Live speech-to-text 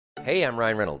Hey, I'm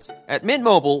Ryan Reynolds. At Mint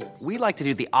Mobile, we like to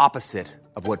do the opposite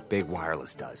of what Big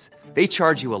Wireless does. They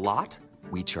charge you a lot,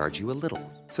 we charge you a little.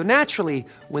 So naturally,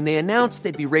 when they announced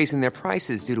they'd be raising their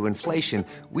prices due to inflation,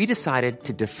 we decided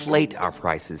to deflate our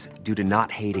prices due to not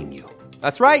hating you.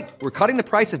 That's right. We're cutting the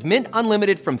price of Mint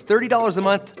Unlimited from $30 a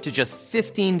month to just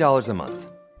 $15 a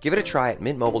month. Give it a try at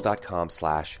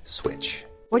mintmobile.com/switch.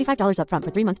 $45 up front for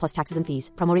 3 months plus taxes and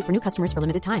fees. Promo rate for new customers for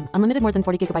limited time. Unlimited more than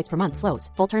 40 gigabytes per month. Slows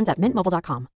full terms at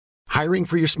mintmobile.com. Hiring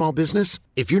for your small business?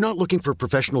 If you're not looking for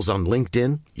professionals on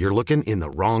LinkedIn, you're looking in the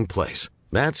wrong place.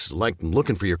 That's like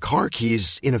looking for your car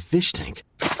keys in a fish tank.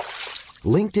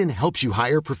 LinkedIn helps you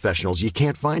hire professionals you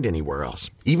can't find anywhere else,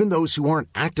 even those who aren't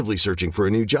actively searching for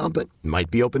a new job but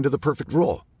might be open to the perfect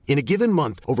role. In a given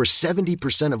month, over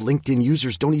 70% of LinkedIn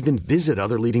users don't even visit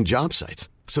other leading job sites.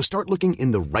 So start looking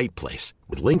in the right place.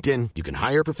 With LinkedIn, you can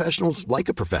hire professionals like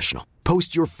a professional.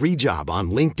 Post your free job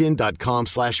on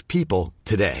linkedin.com/people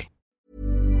today.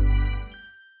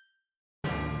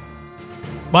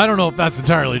 I don't know if that's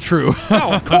entirely true.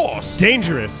 Oh, of course.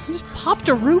 Dangerous. Just popped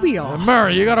a ruby off.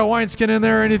 Mary, you got a wineskin in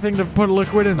there or anything to put a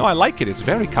liquid in? No, I like it. It's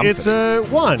very comforting. It's a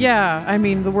one. Yeah, I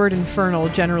mean, the word infernal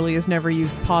generally is never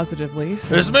used positively.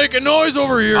 So. It's making noise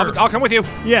over here. I'll come with you.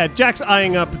 Yeah, Jack's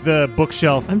eyeing up the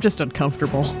bookshelf. I'm just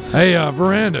uncomfortable. Hey,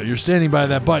 Veranda, you're standing by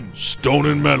that button. Stone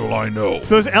and metal, I know.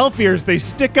 So those elf ears, they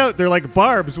stick out. They're like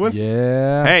barbs.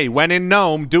 Yeah. Hey, when in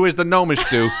Gnome, do as the gnomish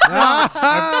do.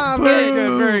 Very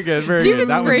good, very good, very Do you good.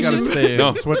 have That one's got to inspiration? stay.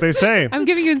 That's what they say. I'm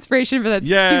giving you inspiration for that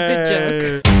stupid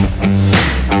joke.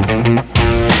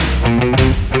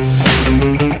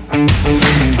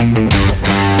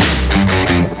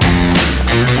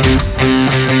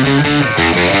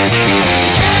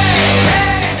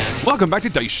 Welcome back to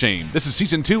Dice Shame. This is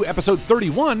Season 2, Episode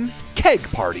 31, Keg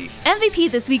Party.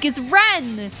 MVP this week is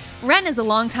Ren. Ren is a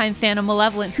longtime fan of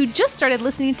Malevolent who just started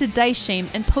listening to Dice Shame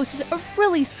and posted a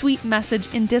really sweet message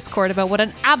in Discord about what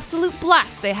an absolute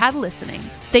blast they had listening.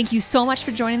 Thank you so much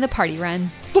for joining the party, Ren.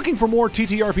 Looking for more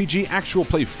TTRPG actual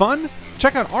play fun?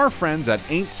 Check out our friends at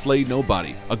Ain't Slayed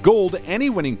Nobody, a gold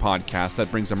Annie-winning podcast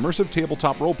that brings immersive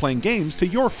tabletop role-playing games to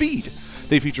your feed.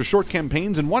 They feature short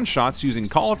campaigns and one-shots using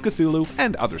Call of Cthulhu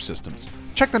and other systems.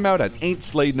 Check them out at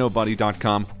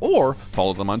ain'tslayednobody.com or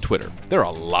follow them on Twitter. They're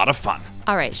a lot of fun.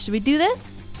 All right, should we do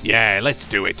this? Yeah, let's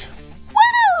do it.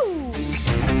 Woo!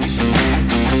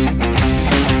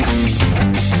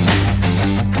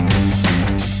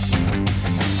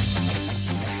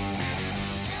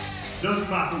 Joseph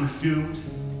thought it was doomed.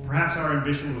 Perhaps our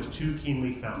ambition was too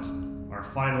keenly felt. Our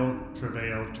final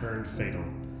travail turned fatal.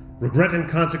 Regret and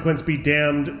consequence be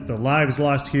damned. The lives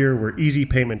lost here were easy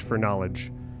payment for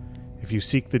knowledge. If you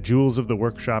seek the jewels of the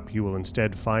workshop, you will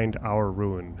instead find our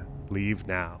ruin. Leave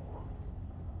now.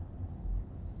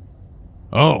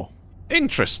 Oh.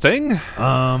 Interesting.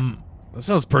 That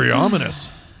sounds pretty ominous.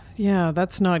 Yeah,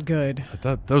 that's not good.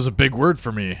 That was a big word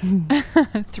for me.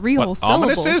 3 whole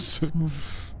syllables. Ominous is?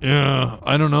 Yeah,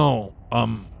 I don't know.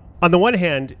 On the one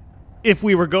hand, if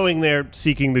we were going there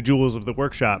seeking the jewels of the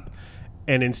workshop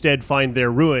and instead find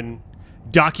their ruin,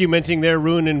 documenting their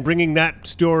ruin and bringing that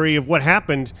story of what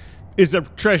happened is a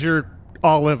treasure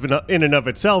all in and of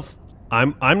itself.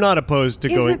 I'm not opposed to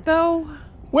going. Is it though?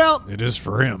 Well, It is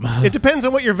for him. it depends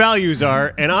on what your values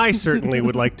are, and I certainly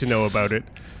would like to know about it.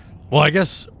 Well, I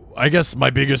guess my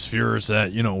biggest fear is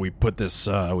that, we put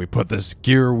this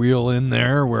gear wheel in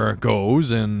there where it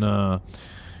goes, and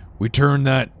we turn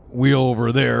that wheel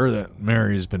over there that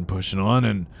Mary's been pushing on,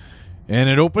 and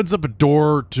it opens up a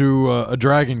door to a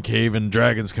dragon cave, and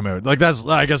dragons come out. I guess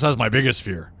that's my biggest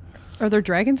fear. Are there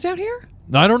dragons down here?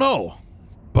 I don't know,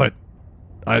 but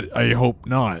I hope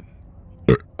not.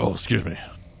 Oh, excuse me.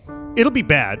 It'll be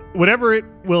bad. Whatever it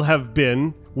will have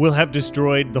been will have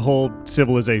destroyed the whole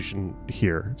civilization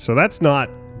here. So that's not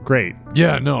great.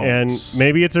 Yeah, no. And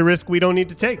maybe it's a risk we don't need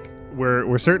to take.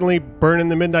 We're certainly burning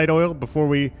the midnight oil before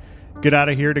we get out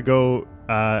of here to go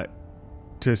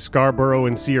to Scarborough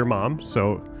and see your mom.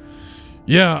 So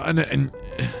yeah, and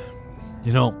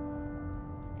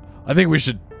I think we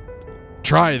should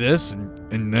try this,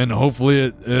 and then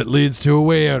hopefully it leads to a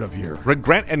way out of here.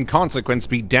 Regret and consequence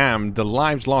be damned. The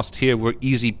lives lost here were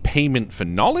easy payment for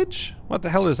knowledge? What the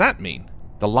hell does that mean?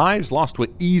 The lives lost were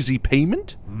easy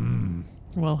payment?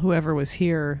 Well, whoever was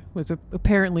here was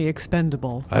apparently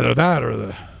expendable. Either that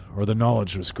or the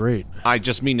knowledge was great. I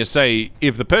just mean to say,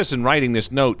 if the person writing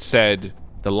this note said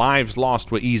the lives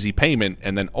lost were easy payment,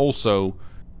 and then also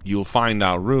you'll find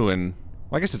our ruin,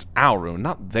 well, I guess it's our ruin,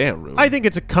 not their ruin. I think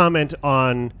it's a comment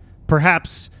on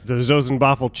perhaps the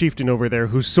Zosenboffel chieftain over there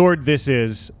whose sword this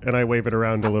is, and I wave it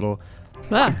around a little,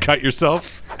 Cut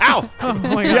yourself. Ow! Oh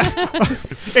my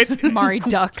god. Mari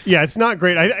ducks. Yeah, it's not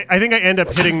great. I think I end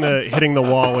up hitting the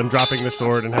wall and dropping the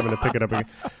sword and having to pick it up again.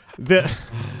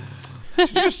 Did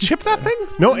you just chip that thing?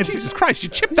 No, it's Jesus Christ, you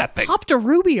chipped that thing. Popped a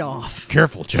ruby off.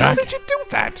 Careful, How Jack. did you do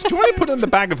that? Do you want to put it in the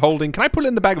bag of holding? Can I put it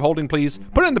in the bag of holding, please?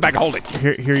 Put it in the bag of holding.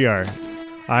 Here you are.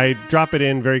 I drop it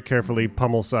in very carefully,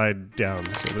 pummel side down,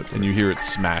 so that And you hear it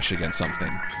smash against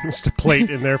something. just a plate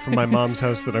in there from my mom's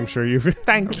house that I'm sure you've.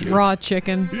 Thank you. Raw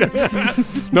chicken.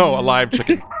 No, a live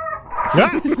chicken.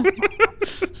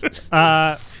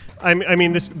 I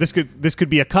mean, this could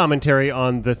be a commentary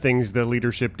on the things the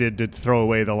leadership did to throw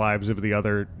away the lives of the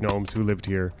other gnomes who lived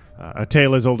here. A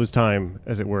tale as old as time,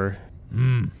 as it were.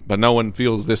 But no one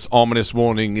feels this ominous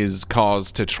warning is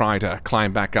cause to try to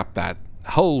climb back up that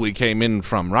hole we came in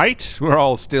from, right? We're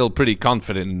all still pretty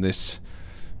confident in this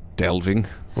delving.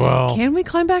 Well, Can we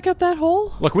climb back up that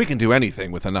hole? Look, we can do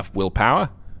anything with enough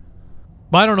willpower.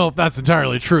 I don't know if that's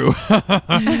entirely true.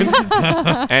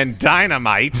 And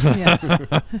dynamite. Yes.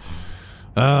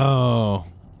 Oh,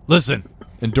 listen.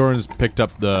 And Doran's picked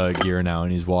up the gear now,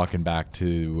 and he's walking back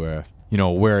to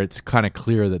where it's kind of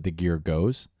clear that the gear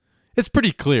goes. It's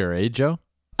pretty clear, eh, Joe?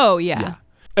 Oh, yeah.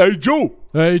 Hey, Joe.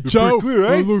 Hey, Joe. clear,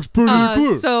 eh? It looks pretty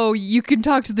clear. So you can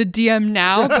talk to the DM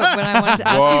now, but when I wanted to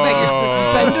ask you about your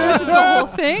suspenders, it's a whole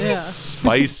thing. Yeah.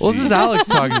 Spicy. Well, this is Alex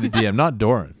talking to the DM, not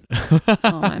Doran.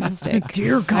 Oh, my mistake.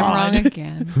 Dear God. I'm wrong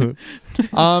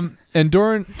again. And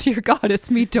Doran Dear God, it's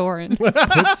me, Doran.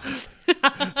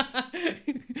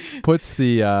 puts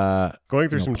the Going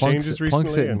through some changes plunks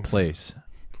recently. it in place.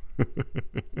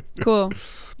 Cool.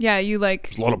 Yeah, you like...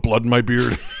 There's a lot of blood in my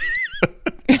beard.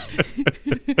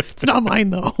 It's not mine,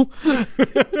 though.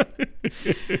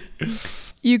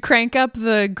 You crank up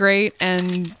the grate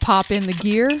and pop in the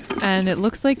gear, and it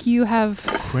looks like you have,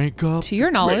 Crank up. to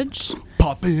your knowledge,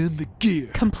 Pop in the gear.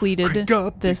 completed Crank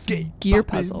up the this gate, gear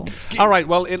pop in puzzle. All right,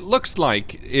 well, it looks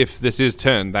like if this is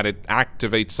turned, that it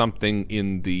activates something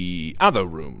in the other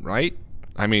room, right?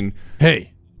 I mean,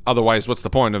 Hey, otherwise, what's the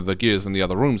point of the gears in the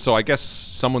other room? So I guess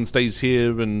someone stays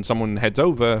here and someone heads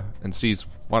over and sees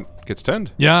what gets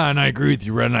turned. yeah, and I agree with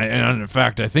you, Red. And in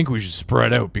fact, I think we should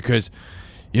spread out because,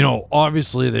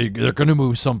 obviously they're going to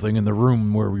move something in the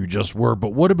room where we just were.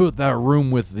 But what about that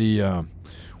room with the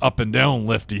up and down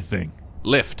lifty thing?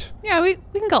 Lift. Yeah, we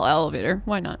can call it elevator.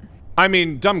 Why not? I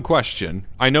mean, dumb question.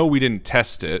 I know we didn't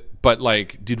test it, but,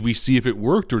 did we see if it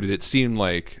worked, or did it seem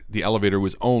like the elevator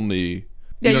was only...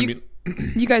 Yeah, know what I mean?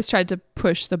 You guys tried to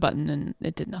push the button and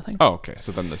it did nothing. Oh, okay.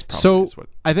 So then this probably is what...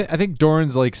 I think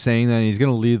Doran's saying that he's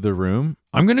gonna leave the room.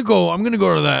 I'm gonna go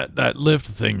to that lift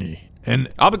thingy, and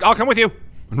I'll come with you.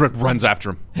 And Red runs after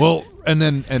him. well, and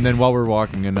then while we're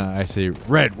walking, and I say,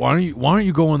 Red, why don't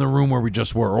you go in the room where we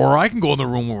just were, or I can go in the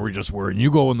room where we just were, and you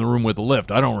go in the room with the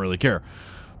lift. I don't really care,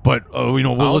 but I'll let's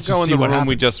go just in see the what room happens.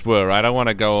 we just were. I don't want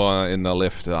to go in the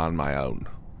lift on my own.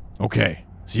 Okay,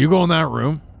 so you go in that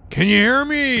room. Can you hear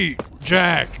me,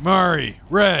 Jack, Mari,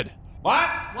 Red? What?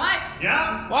 What?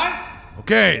 Yeah. What?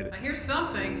 Okay, I hear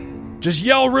something. just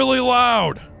yell really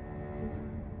loud.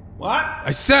 What?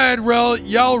 I said,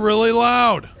 yell really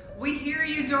loud. We hear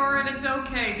you, Doran. It's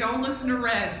okay. Don't listen to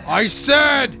Red. I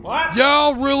said, What?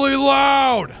 yell really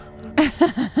loud.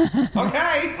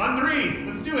 Okay. On 3.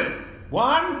 Let's do it.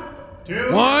 1,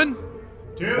 2. 1.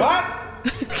 2. What?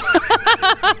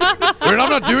 Wait, I'm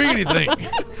not doing anything.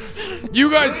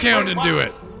 You guys count and do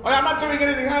it. Wait, I'm not doing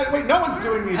anything. Wait, no one's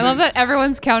doing anything. I love that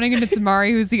everyone's counting and it's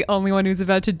Mari who's the only one who's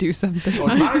about to do something. Oh,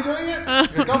 is Mari doing it?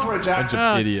 Yeah, go for it, Jack. Bunch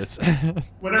of idiots.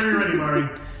 Whenever you're ready, Mari.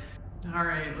 All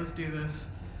right, let's do this.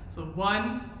 So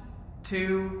 1,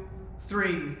 2,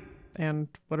 3. And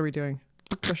what are we doing?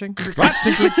 Pushing?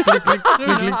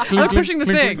 I'm pushing the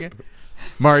thing.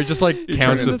 Mari just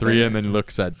counts to 3 and then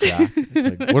looks at Jack.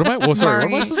 It's what am I? Well, sorry,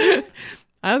 what am I supposed to do?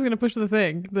 I was going to push the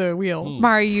thing, the wheel.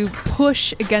 Mari, you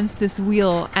push against this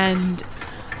wheel and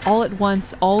all at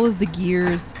once, all of the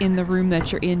gears in the room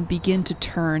that you're in begin to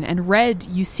turn. And Red,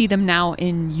 you see them now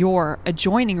in your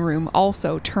adjoining room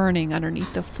also turning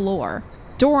underneath the floor.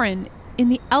 Doran, in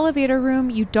the elevator room,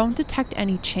 you don't detect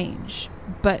any change.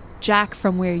 But Jack,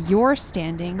 from where you're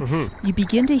standing, you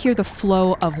begin to hear the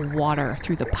flow of water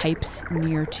through the pipes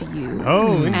near to you.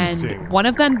 Oh, interesting. And one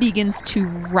of them begins to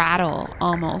rattle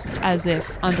almost as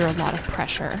if under a lot of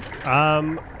pressure.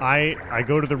 I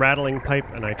go to the rattling pipe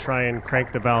and I try and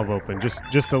crank the valve open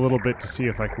just a little bit to see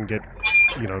if I can get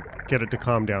it to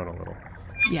calm down a little.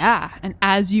 Yeah, and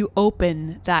as you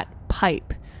open that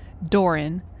pipe,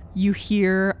 Doran, you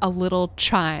hear a little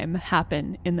chime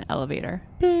happen in the elevator.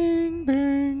 Bing,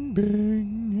 bing,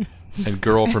 bing. And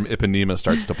Girl from Ipanema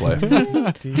starts to play.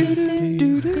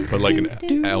 But like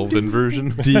an elven version.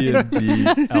 D&D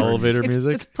elevator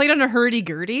music. It's played on a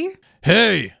hurdy-gurdy.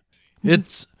 Hey,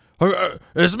 it's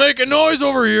making noise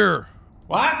over here.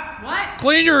 What? What?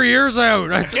 Clean your ears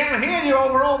out. I can't hear you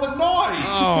over all the noise.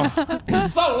 Oh,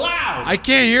 It's so loud. I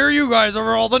can't hear you guys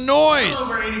over all the noise.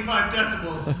 Over 85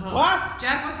 decibels. What?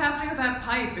 Jack, what's happening with that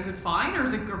pipe? Is it fine, or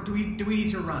do we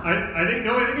need to run? I think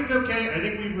it's okay. I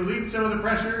think we've relieved some of the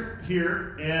pressure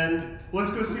here, and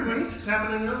let's go see what's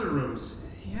happening in other rooms.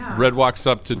 Yeah. Red walks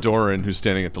up to Doran, who's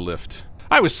standing at the lift.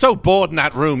 I was so bored in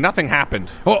that room. Nothing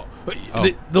happened. Oh,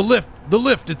 the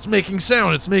lift. It's making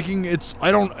sound. It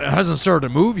hasn't started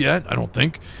to move yet. I don't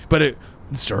think, but it's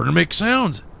starting to make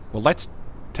sounds. Well, let's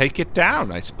take it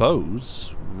down, I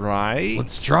suppose. Right?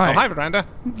 Let's try. Oh, hi, Veranda.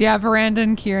 Yeah, Veranda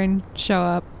and Kieran show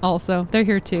up also. They're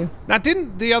here too. Now,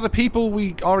 didn't the other people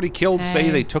we already killed say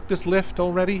they took this lift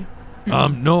already?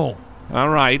 No. All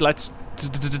right, let's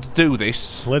do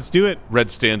this. Let's do it. Red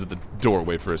stands at the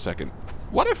doorway for a second.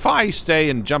 What if I stay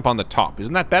and jump on the top?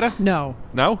 Isn't that better? No,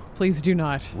 No? please do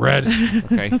not. Red.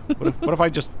 Okay. What if I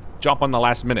just jump on the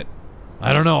last minute?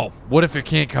 I don't know. What if it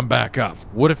can't come back up?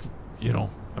 What if,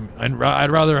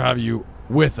 I'd rather have you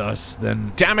with us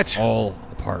than Damn it. all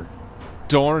apart.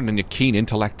 Dorn and your keen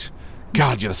intellect.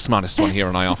 God, you're the smartest one here,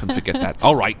 and I often forget that.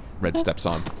 All right. Red steps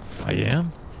on. I am?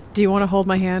 Do you want to hold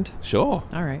my hand? Sure.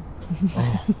 All right.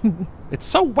 It's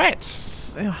so wet.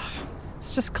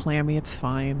 It's just clammy. It's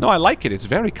fine. No, I like it. It's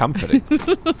very comforting.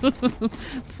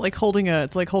 It's like holding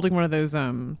one of those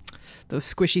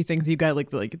squishy things you got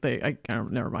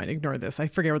never mind. Ignore this. I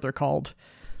forget what they're called.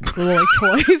 Little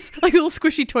toys, like little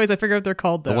squishy toys. I forget what they're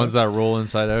called though. The ones that roll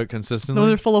inside out The consistently? ones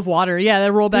that are full of water. Yeah, they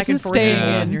roll back This and is forth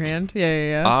staying in your hand.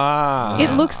 Yeah. Ah.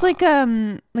 It looks like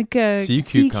a Sea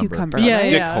sea cucumber. cucumber. Yeah, right?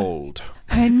 Dick hold.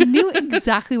 I knew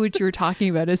exactly what you were talking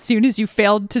about as soon as you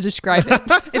failed to describe it.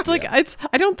 It's like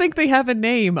I don't think they have a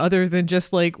name other than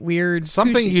just like weird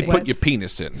Something squishy you'd put things. your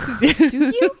penis in.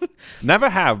 Do you? Never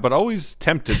have, but always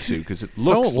tempted to because it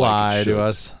looks Don't like lie it should. to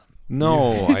us.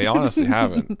 No, I honestly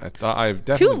haven't. I thought I've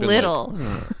definitely Too been little.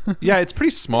 Yeah, it's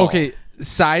pretty small. Okay,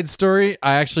 side story.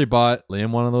 I actually bought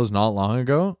Liam one of those not long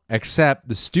ago, except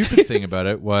the stupid thing about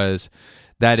it was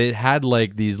that it had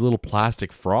like these little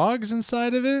plastic frogs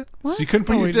inside of it. So you couldn't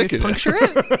put your dick in puncture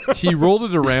it. it. He rolled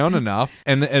it around enough,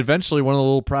 and eventually one of the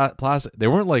little plastic, they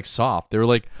weren't like soft, they were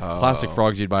like plastic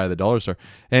frogs you'd buy at the dollar store,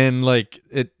 and like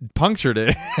it punctured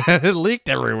it and it leaked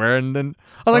everywhere. And then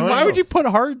I'm like, why would you put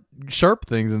hard sharp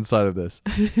things inside of this?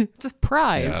 It's a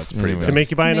prize. Yeah, it's pretty Anyway. To make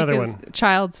you buy Make another his one.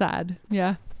 child sad.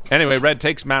 Yeah. Anyway, Red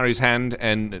takes Mary's hand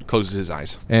and closes his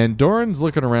eyes. And Doran's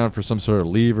looking around for some sort of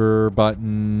lever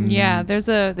button. Yeah, there's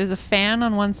a fan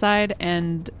on one side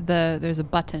and there's a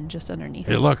button just underneath.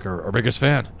 Hey, look, our biggest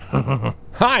fan.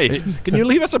 Hi, can you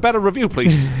leave us a better review,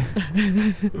 please?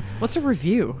 What's a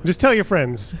review? Just tell your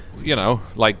friends. You know,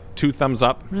 like 2 thumbs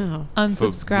up No. for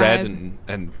Unsubscribe. Red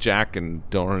and Jack and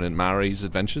Doran and Mary's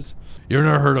adventures. You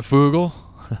ever heard of Foogle?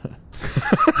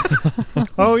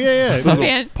 Oh, yeah.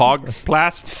 Fan- Pog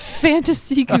blasts.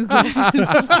 Fantasy Google.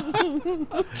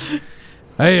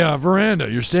 Hey, Veranda,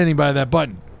 you're standing by that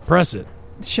button. Press it.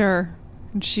 Sure.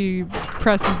 She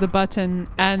presses the button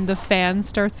and the fan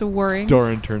starts whirring.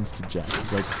 Doran turns to Jack.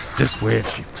 He's like, this way,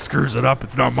 if she screws it up,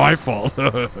 it's not my fault.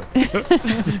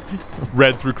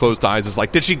 Red through closed eyes is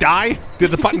like, did she die?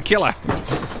 Did the button kill her?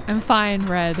 I'm fine,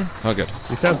 Red. Oh, good.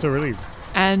 You sound so relieved.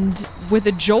 And with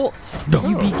a jolt,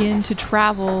 you begin to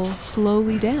travel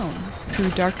slowly down through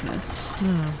darkness.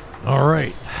 All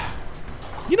right.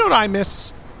 You know what I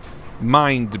miss?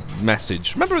 Mind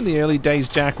message. Remember in the early days,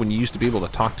 Jack, when you used to be able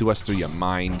to talk to us through your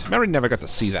mind? Mary never got to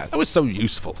see that. That was so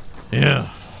useful. Yeah.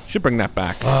 Should bring that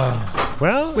back.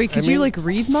 Well, Wait, could I mean, you like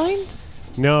read minds?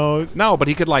 No, No, but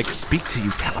he could, like, speak to you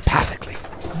telepathically.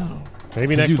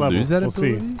 maybe Did next you level. lose that we'll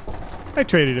see. ability? I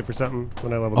traded it for something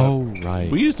when I leveled up. Oh, right.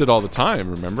 We used it all the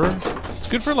time, remember? It's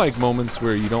good for, like, moments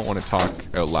where you don't want to talk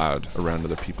out loud around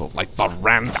other people. Like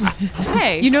Veranda.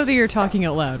 Hey, You know that you're talking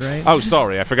out loud, right? Oh,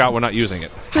 sorry. I forgot we're not using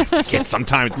it. I forget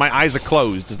sometimes. My eyes are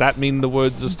closed. Does that mean the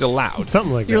words are still loud?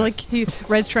 Something like You're that. like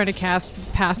Red's trying to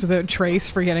cast Pass Without Trace,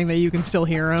 forgetting that you can still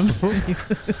hear him.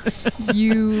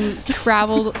 you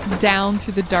travel down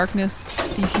through the darkness.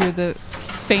 You hear the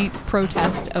faint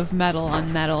protest of metal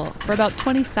on metal for about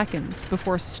 20 seconds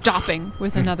before stopping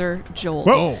with another jolt.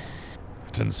 Whoa.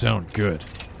 That doesn't sound good.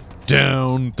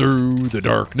 Down through the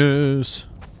darkness.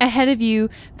 Ahead of you,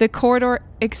 the corridor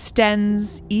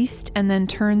extends east and then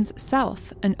turns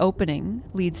south. An opening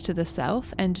leads to the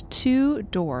south, and 2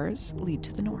 doors lead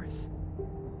to the north.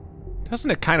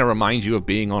 Doesn't it kind of remind you of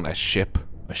being on a ship?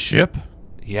 A ship?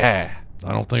 Yeah.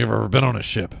 I don't think I've ever been on a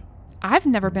ship. I've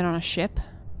never been on a ship.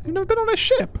 You've never been on a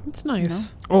ship? It's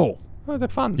nice. Oh, Oh, they're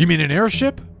fun. you mean an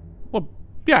airship? Well,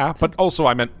 yeah, but also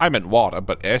I meant water,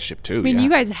 but airship too. I mean, yeah. you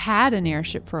guys had an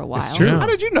airship for a while. It's true. How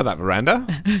did you know that, Miranda?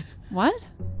 What?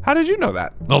 How did you know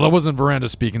that? No, that wasn't Veranda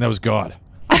speaking. That was God.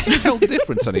 I can't tell the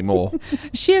difference anymore.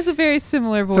 She has a very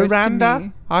similar voice to me.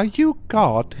 Miranda, are you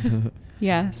God?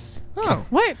 Yes. Oh.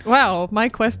 What? Wow, my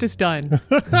quest is done.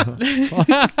 Do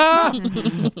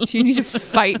you need to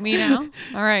fight me now?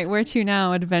 All right, where to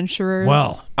now, adventurers?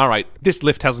 Well, All right, this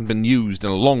lift hasn't been used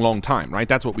in a long, long time, right?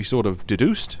 That's what we sort of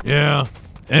deduced. yeah.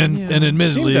 And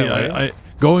admittedly, Seemed that way. I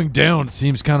going down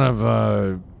seems kind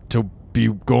of to be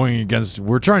going against.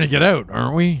 We're trying to get out,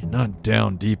 aren't we? Not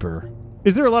down deeper.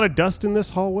 Is there a lot of dust in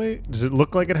this hallway? Does it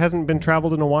look like it hasn't been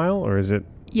traveled in a while, or is it...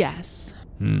 Yes.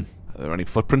 Are there any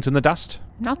footprints in the dust?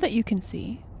 Not that you can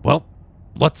see. Well,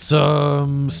 let's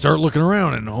start looking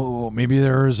around, and maybe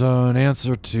there's an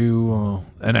answer to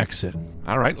an exit.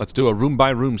 All right, let's do a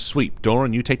room-by-room sweep.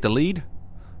 Doran, you take the lead.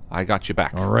 I got you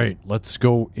back. All right, let's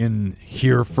go in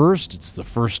here first. It's the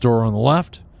first door on the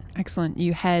left. Excellent.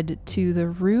 You head to the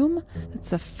room. It's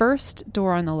the first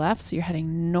door on the left, so you're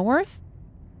heading north.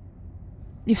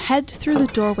 You head through the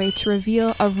doorway to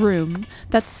reveal a room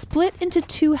that's split into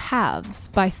two halves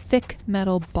by thick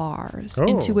metal bars,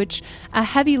 into which a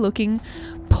heavy-looking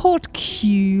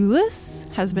portcullis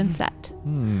has been set.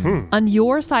 On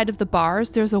your side of the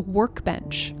bars, there's a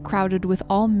workbench crowded with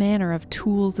all manner of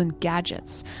tools and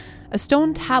gadgets. A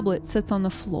stone tablet sits on the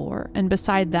floor, and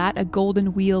beside that, a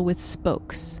golden wheel with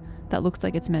spokes that looks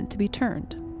like it's meant to be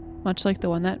turned, much like the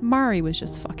one that Mari was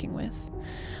just fucking with.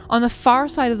 On the far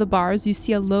side of the bars, you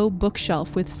see a low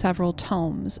bookshelf with several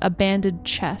tomes, a banded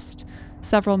chest,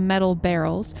 several metal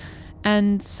barrels,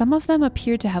 and some of them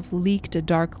appear to have leaked a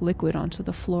dark liquid onto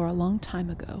the floor a long time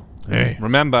ago. Hey,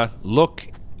 Remember, look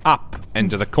up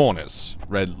into the corners.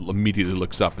 Red immediately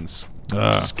looks up and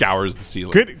scours the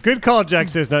ceiling. Good call, Jack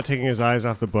says, not taking his eyes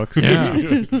off the books. yeah,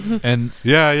 and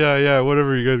Yeah,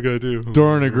 whatever you guys gotta do.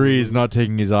 Doran agrees, not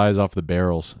taking his eyes off the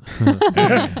barrels.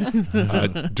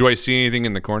 Do I see anything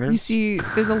in the corners? You see,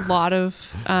 there's a lot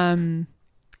of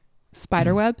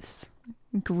spider webs,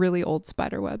 like really old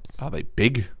spider webs. Are they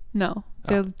big? No,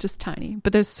 they're just tiny,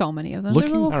 but there's so many of them. They're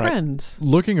Looking- little all right. friends.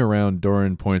 Looking around,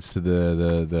 Doran points to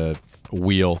the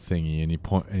wheel thingy,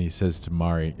 and he says to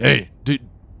Mari, hey, do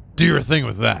your thing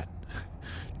with that.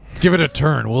 Give it a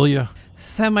turn, will you?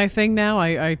 Is that my thing now?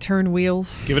 I turn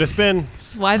wheels. Give it a spin.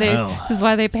 This is why they. Wow. This is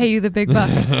why they pay you the big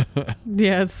bucks.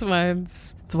 Yeah, it's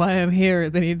why I'm here.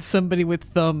 They need somebody with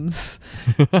thumbs.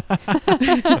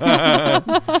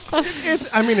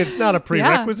 It's not a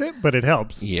prerequisite, but it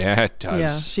helps. Yeah, it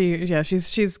does.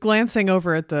 She's glancing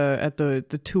over at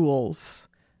the tools,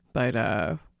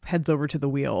 but heads over to the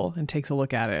wheel and takes a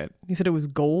look at it. You said it was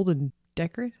gold and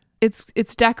decorated?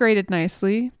 It's decorated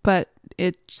nicely, but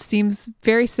it seems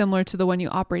very similar to the one you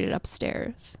operated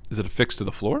upstairs. Is it affixed to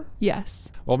the floor?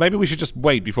 Yes. Well, maybe we should just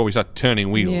wait before we start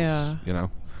turning wheels. Yeah. You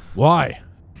know. Why?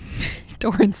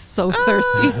 Doran's so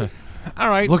thirsty. All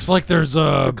right. Looks like there's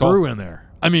a Good call. brew in there.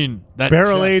 I mean, that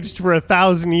Barrel chest aged for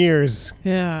 1,000 years.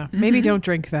 Yeah. Maybe don't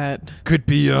drink that. could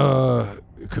be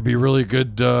really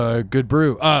good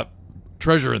brew.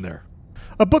 Treasure in there.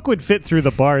 A book would fit through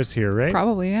the bars here, right?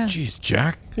 Probably, yeah. Jeez,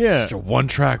 Jack. Yeah. Such a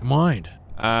one-track mind.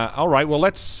 All right. Well,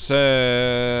 let's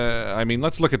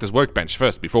look at this workbench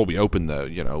first before we open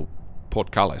the,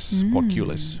 portcullis.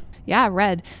 Yeah,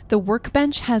 Red. The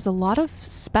workbench has a lot of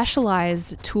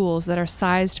specialized tools that are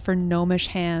sized for gnomish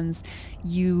hands.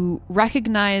 You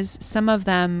recognize some of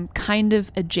them kind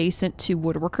of adjacent to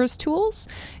woodworkers' tools.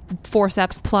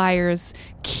 Forceps, pliers,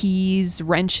 keys,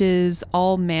 wrenches,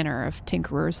 all manner of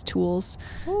tinkerers' tools.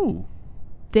 Ooh.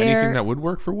 They're- Anything that would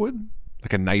work for wood?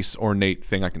 Like a nice ornate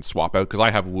thing I can swap out? Because I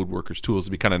have woodworkers' tools.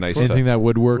 It'd be kind of nice anything to... that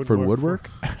would work for woodwork?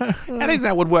 Anything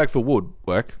that would work for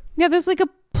woodwork. Yeah, there's like a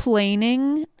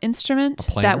planing instrument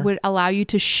planer? that would allow you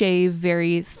to shave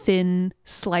very thin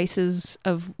slices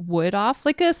of wood off,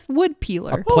 like a wood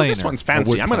peeler. Oh, this Planer. one's A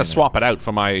fancy. wood I'm going to planer. swap it out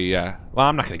for my... well,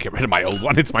 I'm not going to get rid of my old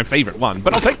one. It's my favorite one.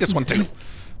 But I'll take this one too.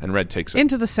 And Red takes it.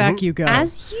 Into the sack you go.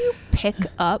 As you pick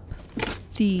up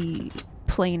the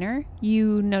planer,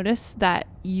 you notice that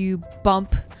you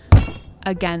bump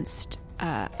against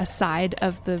a side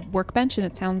of the workbench and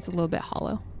it sounds a little bit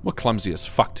hollow. We're clumsy as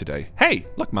fuck today. Hey,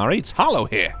 look, Mari, it's hollow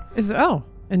here.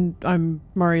 And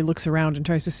Mari looks around and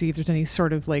tries to see if there's any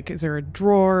sort of is there a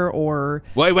drawer or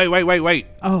Wait.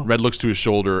 Oh. Red looks to his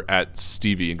shoulder at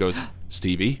Stevie and goes,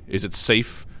 Stevie, is it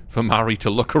safe for Mari to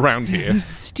look around here?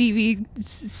 Stevie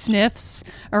sniffs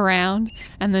around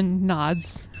and then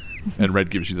nods. And Red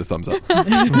gives you the thumbs up.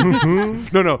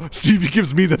 No, Stevie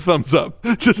gives me the thumbs up.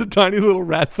 Just a tiny little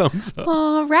rat thumbs up.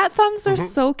 Oh, rat thumbs are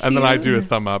so cute. And then I do a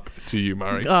thumb up to you,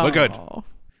 Mari. We're good.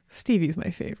 Stevie's my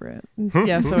favorite.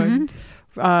 Yeah, so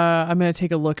I'm going to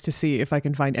take a look to see if I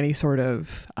can find any sort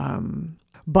of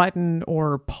button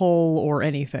or pull or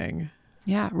anything.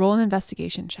 Yeah, roll an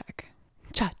investigation check.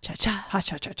 Cha-cha-cha.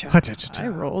 Ha-cha-cha-cha. Ha-cha-cha-cha. I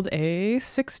rolled a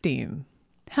 16.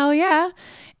 Hell yeah.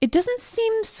 It doesn't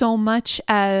seem so much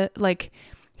like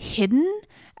hidden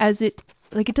as it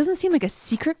doesn't seem like a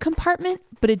secret compartment,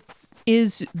 but it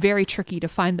is very tricky to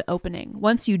find the opening.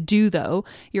 Once you do, though,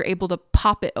 you're able to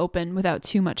pop it open without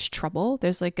too much trouble.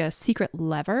 There's like a secret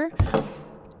lever.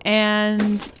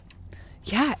 And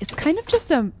yeah, it's kind of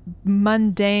just a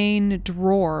mundane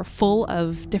drawer full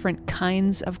of different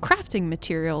kinds of crafting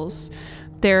materials.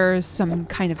 There's some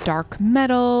kind of dark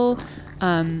metal,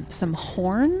 some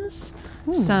horns,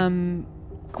 some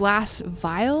glass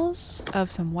vials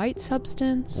of some white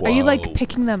substance. Whoa. Are you like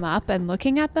picking them up and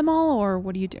looking at them all, or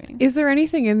what are you doing? Is there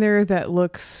anything in there that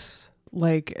looks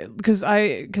like,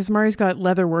 because Mari's got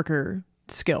leather worker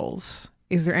skills.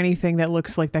 Is there anything that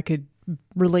looks like that could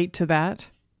relate to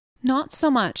that? Not so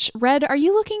much. Red, are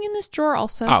you looking in this drawer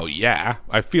also? Oh, yeah.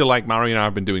 I feel like Mari and I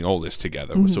have been doing all this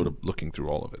together. We're sort of looking through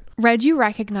all of it. Red, you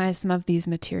recognize some of these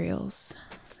materials,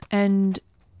 and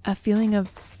a feeling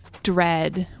of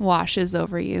dread washes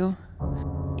over you.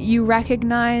 You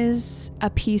recognize a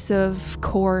piece of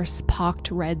coarse, pocked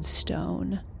red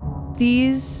stone.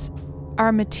 These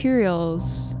are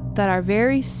materials that are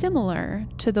very similar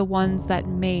to the ones that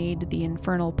made the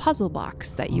infernal puzzle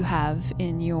box that you have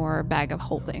in your bag of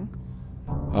holding.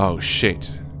 Oh,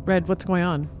 shit. Red, what's going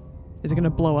on? Is it going to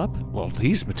blow up? Well,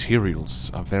 these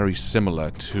materials are very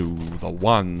similar to the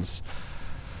ones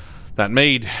that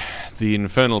made the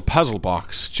infernal puzzle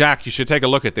box. Jack, you should take a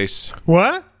look at this.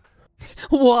 What?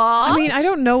 What? I mean, I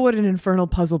don't know what an infernal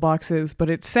puzzle box is, but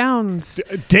it sounds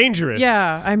Dangerous.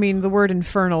 Yeah, I mean, the word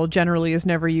infernal generally is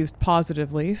never used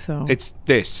positively, so. It's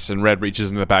this, and Red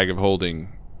reaches in the bag of holding,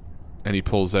 and he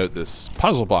pulls out this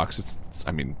puzzle box.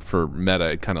 I mean, for meta,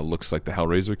 it kind of looks like the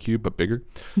Hellraiser cube, but bigger.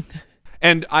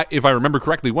 And if I remember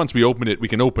correctly, once we open it, we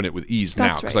can open it with ease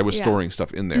now, because I was storing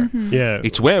stuff in there. Yeah.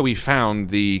 It's where we found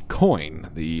the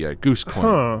coin, the goose coin.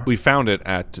 Huh. We found it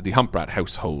at the Humprat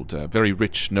household. A very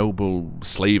rich, noble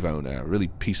slave owner, really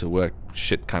piece of work,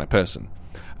 shit kind of person.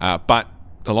 But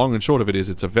the long and short of it is,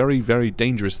 it's a very, very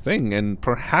dangerous thing, and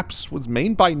perhaps was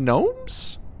made by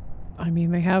gnomes? I mean,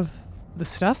 they have the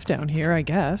stuff down here, I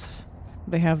guess.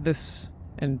 They have this,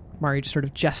 and Mari just sort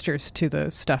of gestures to the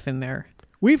stuff in there.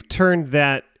 We've turned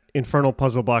that infernal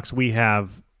puzzle box we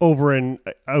have over and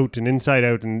out and inside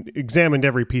out and examined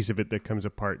every piece of it that comes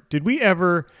apart. Did we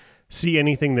ever see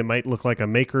anything that might look like a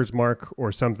maker's mark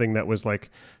or something that was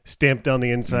like stamped on the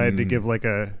inside to give like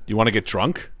a... You want to get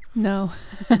drunk? No.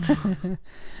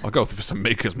 I'll go for some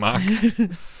maker's mark.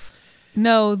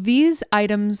 No, these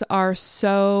items are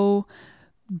so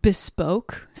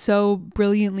bespoke, so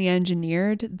brilliantly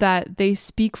engineered that they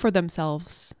speak for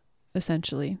themselves,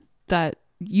 essentially. That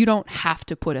you don't have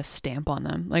to put a stamp on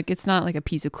them. Like, it's not like a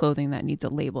piece of clothing that needs a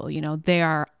label, you know. They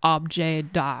are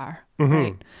objet d'art,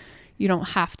 right? You don't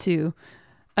have to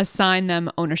assign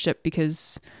them ownership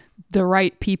because the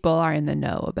right people are in the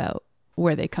know about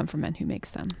where they come from and who makes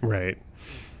them. Right.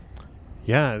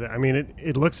 Yeah, I mean,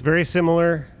 it looks very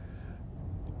similar.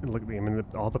 Look, I mean,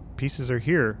 all the pieces are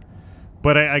here.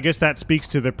 But I guess that speaks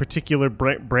to the particular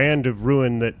brand of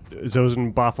ruin that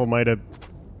Zosenbaffel might have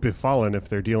befallen if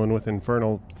they're dealing with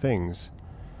infernal things.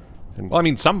 Well, I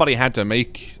mean, somebody had to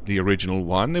make the original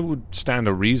one. It would stand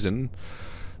a reason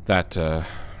that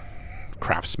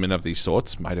craftsmen of these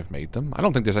sorts might have made them. I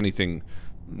don't think there's anything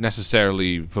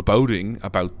necessarily foreboding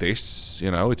about this. You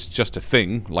know, it's just a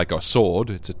thing, like a sword.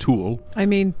 It's a tool. I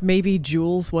mean, maybe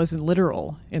jewels wasn't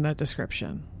literal in that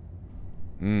description.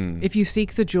 If you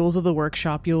seek the jewels of the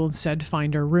workshop, you'll instead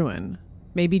find a ruin.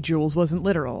 Maybe jewels wasn't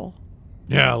literal.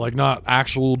 Yeah, like not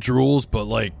actual jewels, but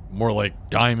like more like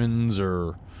diamonds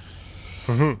or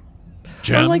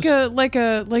gems. Or like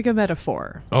a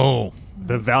metaphor. Oh,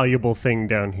 The valuable thing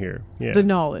down here. Yeah. The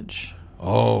knowledge.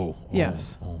 oh,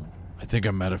 Yes. oh. I think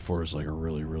a metaphor is like a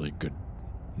really, really good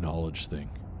knowledge thing.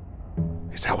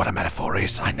 Is that what a metaphor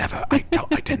is? I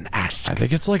didn't ask. I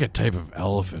think it's like a type of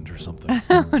elephant or something.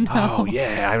 Oh,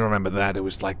 yeah, I remember that. It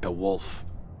was like the wolf.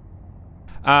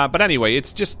 But anyway,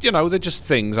 it's just, you know, they're just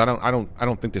things. I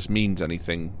don't think this means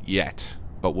anything yet,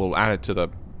 but we'll add it to the,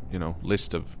 you know,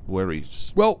 list of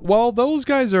worries. Well, while those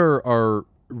guys are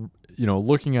you know,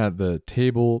 looking at the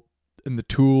table and the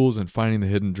tools and finding the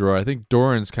hidden drawer, I think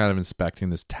Doran's kind of inspecting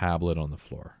this tablet on the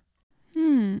floor.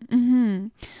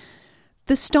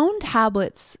 The stone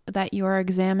tablets that you are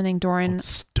examining, Doran,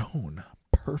 Stone.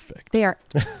 Perfect. they are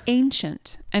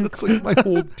ancient and That's like my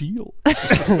whole deal.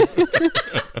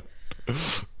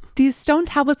 these stone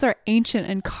tablets are ancient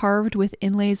and carved with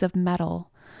inlays of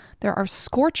metal. There are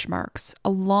scorch marks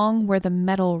along where the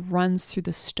metal runs through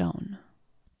the stone.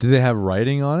 Do they have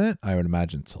writing on it? I would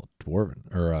imagine it's all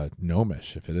dwarven or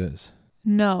gnomish if it is.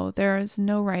 No, there is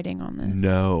no writing on this.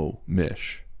 No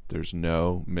Mish. There's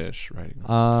no Mish writing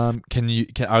on Can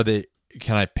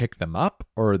I pick them up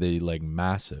or are they like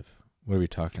massive? What are we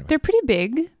talking about? They're pretty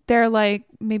big. They're like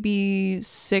maybe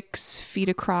 6 feet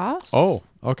across. Oh,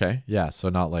 okay. Yeah, so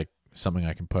not like something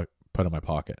I can put in my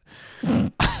pocket.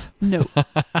 No.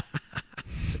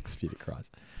 6 feet across.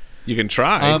 You can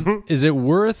try. Is it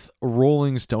worth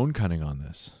rolling stone cutting on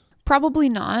this? Probably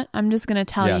not. I'm just going to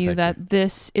tell you thank that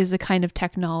this is a kind of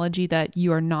technology that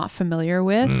you are not familiar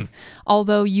with.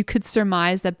 Although you could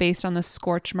surmise that based on the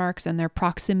scorch marks and their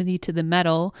proximity to the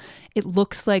metal, it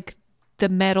looks like the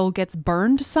metal gets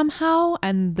burned somehow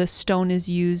and the stone is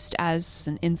used as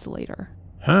an insulator.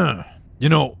 Huh.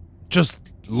 Just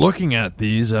looking at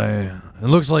these, it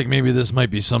looks like maybe this might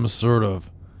be some sort of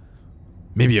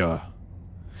maybe a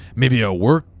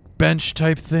workbench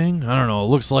type thing. I don't know. It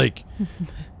looks like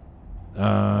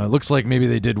maybe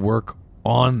they did work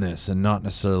on this and not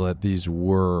necessarily that these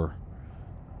were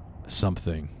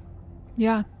something.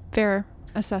 Yeah, fair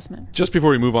assessment. Just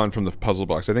before we move on from the puzzle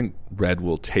box, I think Red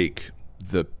will take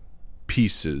the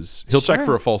pieces. He'll check Sure.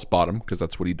 for a false bottom because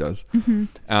that's what he does.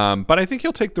 But I think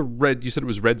he'll take the red. You said it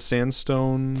was red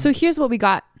sandstone. So here's what we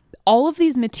got. All of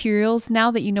these materials, now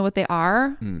that you know what they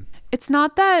are, it's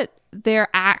not that they're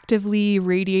actively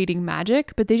radiating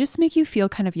magic, but they just make you feel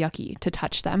kind of yucky to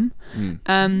touch them.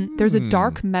 There's a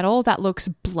dark metal that looks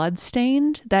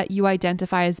blood-stained that you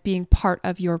identify as being part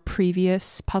of your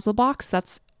previous puzzle box.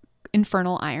 That's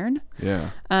infernal iron.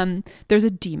 Yeah. There's a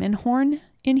demon horn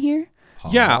in here.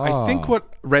 Yeah, I think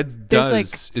what Red does There's like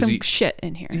is some shit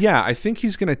in here. Yeah, I think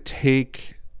he's going to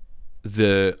take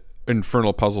the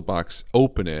infernal puzzle box,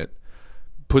 open it,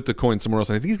 put the coin somewhere else,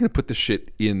 and I think he's going to put the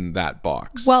shit in that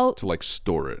box to like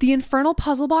store it. The infernal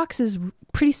puzzle box is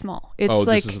pretty small. It's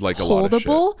this is like a lot of shit.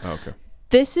 holdable. Oh, okay.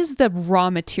 This is the raw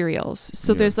materials.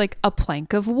 So there's like a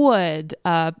plank of wood,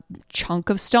 a chunk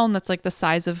of stone that's like the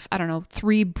size of,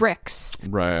 3 bricks.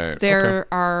 Right. There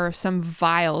are some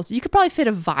vials. You could probably fit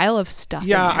a vial of stuff in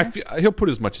there. He'll put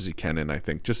as much as he can in, I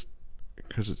think, just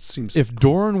because it seems... If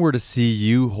Doran were to see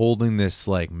you holding this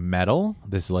like metal,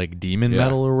 this like demon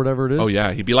metal or whatever it is. Oh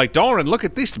yeah, he'd be like, Doran, look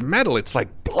at this metal. It's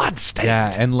like bloodstained.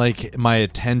 Yeah, and like my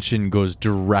attention goes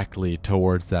directly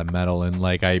towards that metal and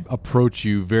like I approach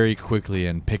you very quickly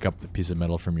and pick up the piece of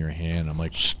metal from your hand. I'm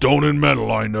like, Stone and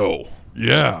metal, I know.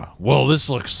 Yeah. Well, this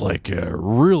looks like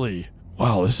really...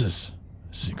 Wow, this is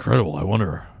incredible. I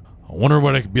wonder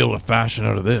what I could be able to fashion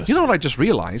out of this. You know what I just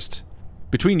realized?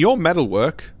 Between your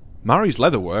metalwork, Mari's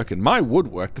leatherwork, and my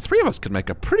woodwork, the 3 of us could make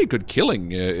a pretty good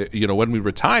killing, when we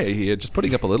retire here, just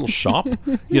putting up a little shop,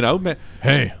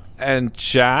 Hey. And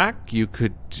Jack, you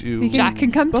could do... Jack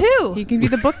can come too. He can be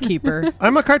the bookkeeper.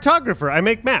 I'm a cartographer. I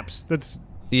make maps. That's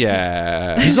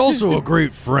Yeah. He's also a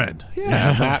great friend.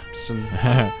 Yeah, maps and...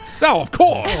 Oh, of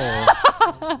course!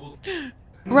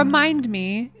 Remind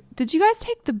me, did you guys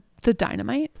take the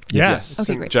dynamite? yes.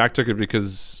 Okay, great. Jack took it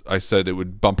because I said it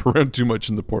would bump around too much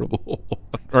in the portable hole.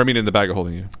 Or, in the bag of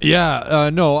holding you. yeah,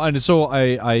 no, and so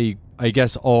I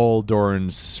guess all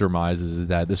Doran surmises is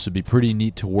that this would be pretty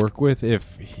neat to work with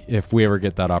if we ever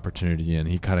get that opportunity, and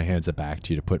he kind of hands it back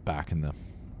to you to put back in the,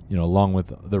 along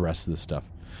with the rest of the stuff.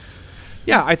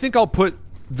 Yeah, I think I'll put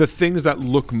the things that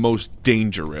look most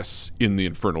dangerous in the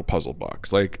infernal puzzle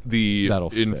box, like the That'll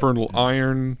fit, infernal yeah.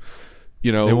 iron. They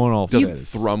won't all doesn't fit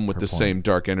thrum with per the point. same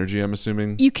dark energy, I'm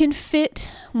assuming. You can fit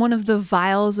one of the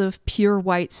vials of pure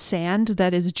white sand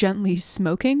that is gently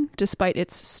smoking despite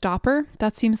its stopper.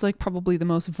 That seems like probably the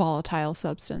most volatile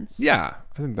substance. Yeah,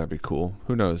 I think that'd be cool.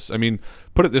 Who knows? I mean,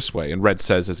 put it this way, and Red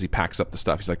says as he packs up the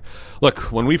stuff, he's like,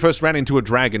 look, when we first ran into a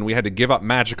dragon, we had to give up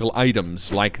magical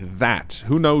items like that.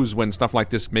 Who knows when stuff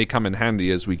like this may come in handy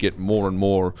as we get more and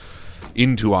more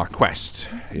into our quest,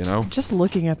 Just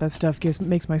looking at that stuff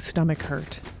makes my stomach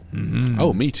hurt. Mm-hmm.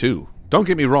 Oh, me too. Don't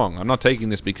get me wrong. I'm not taking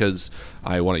this because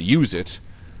I want to use it.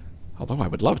 Although I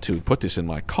would love to put this in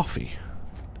my coffee.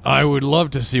 I would love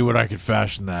to see what I could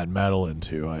fashion that metal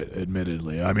into,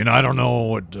 admittedly. I mean, I don't know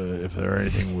what if there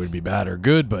anything would be bad or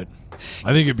good, but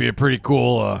I think it'd be a pretty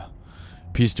cool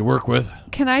piece to work with.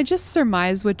 Can I just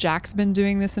surmise what Jack's been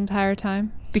doing this entire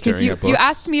time? Because Staring at you books?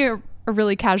 asked me a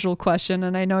really casual question,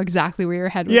 and I know exactly where your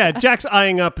head was Yeah, at. Jack's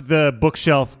eyeing up the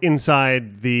bookshelf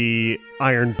inside the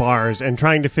iron bars and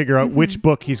trying to figure out which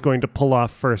book he's going to pull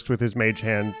off first with his mage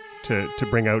hand to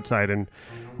bring outside and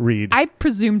read. I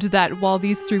presumed that while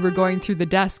these three were going through the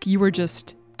desk, you were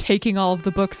just taking all of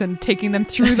the books and taking them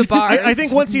through the bars. I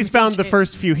think once he's found the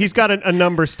first few, he's got a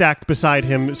number stacked beside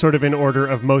him, sort of in order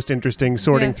of most interesting,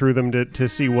 sorting through them to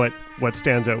see what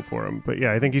stands out for him. But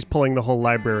yeah, I think he's pulling the whole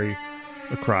library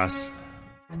across.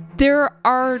 There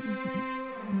are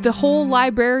the whole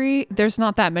library. There's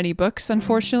not that many books,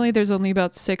 unfortunately. There's only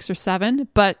about 6 or 7,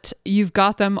 but you've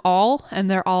got them all,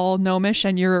 and they're all Gnomish,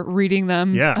 and you're reading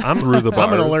them. Yeah, I'm Through the I'm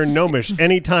going to bars. learn Gnomish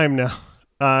anytime now.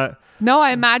 No,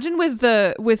 I imagine with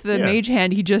the mage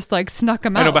hand, he just like snuck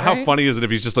them out. I know, but how right? funny is it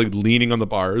if he's just like leaning on the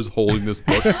bars, holding this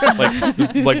book,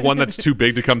 like one that's too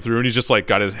big to come through, and he's just like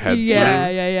got his head Yeah,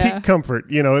 through. yeah. Peak comfort,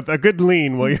 a good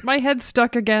lean. Well, My head's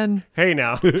stuck again. hey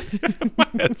now. My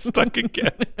head's stuck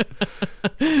again.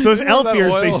 So those elf that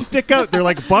ears, they oil. stick out. They're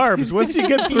like barbs. Once you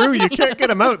get through, you can't get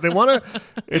them out. They want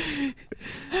to.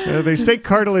 They say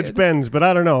cartilage bends, but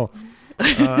I don't know.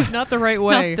 Not the right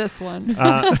way. Not this one.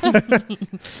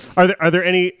 Are there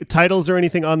any titles or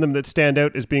anything on them that stand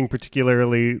out as being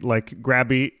particularly like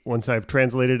grabby? Once I've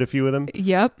translated a few of them.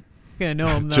 Yep. I'm gonna know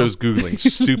him though. Joe's googling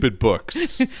stupid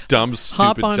books, dumb, Hop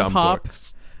stupid, on dumb pop.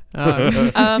 books.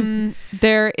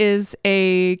 There is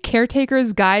a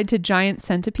Caretaker's Guide to Giant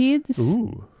Centipedes,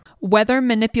 Ooh. Weather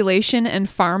Manipulation and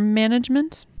Farm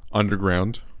Management.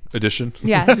 Underground edition.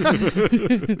 Yes.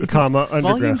 Comma Volume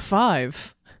underground.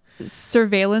 5.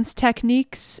 Surveillance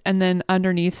techniques, and then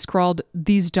underneath scrawled,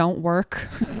 "These don't work."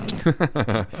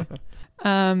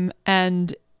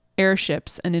 And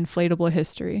airships and inflatable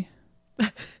history.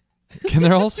 Can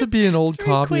there also be an old very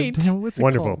copy? quaint. Damn, what's it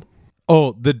Wonderful. called?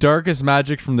 Oh, The Darkest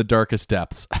Magic from the Darkest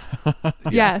Depths.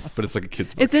 Yes. But it's like a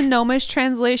kid's book. It's a Gnomish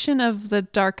translation of the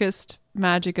darkest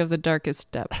magic of the darkest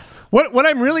depths. What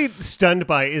I'm really stunned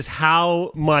by is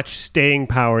how much staying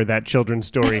power that children's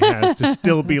story has to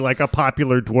still be like a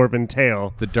popular dwarven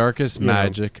tale. The Darkest You know.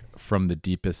 Magic from the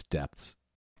Deepest Depths.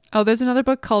 Oh, there's another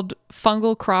book called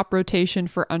Fungal Crop Rotation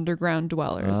for Underground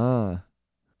Dwellers.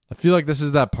 I feel like this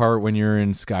is that part when you're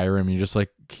in Skyrim, you're just like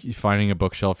finding a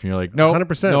bookshelf and you're like, nope,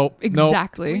 100%. nope,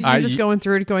 Exactly. Nope. I'm just going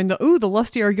through it going, the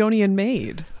lusty Argonian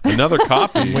maid. Another I'm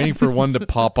copy. waiting for one to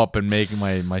pop up and make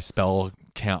my spell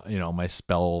count, my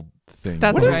spell thing.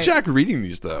 That's When is right. Jack reading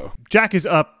these though? Jack is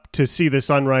up to see the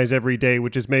sunrise every day,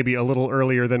 which is maybe a little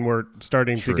earlier than we're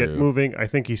starting to get True. moving. I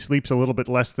think he sleeps a little bit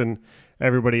less than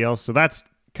everybody else. So that's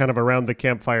kind of around the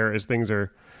campfire as things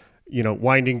are,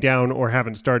 winding down or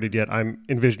haven't started yet. I'm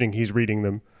envisioning he's reading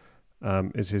them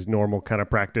is his normal kind of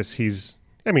practice. He's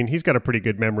got a pretty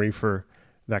good memory for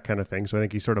that kind of thing. So I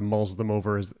think he sort of mulls them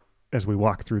over as we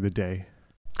walk through the day.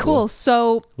 Cool.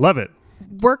 So Love it.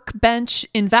 workbench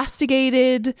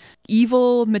investigated,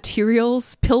 evil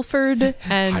materials pilfered,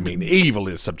 and I mean, evil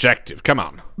is subjective. Come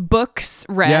on. books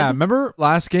read. Yeah, remember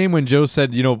last game when Joe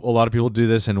said, a lot of people do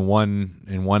this in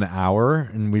 1 hour,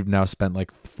 and we've now spent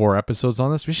like 4 episodes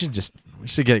on this. We should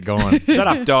get it going. Shut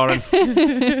up, Doran.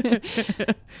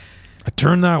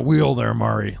 Turn that wheel there,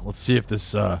 Mari. Let's see if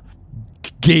this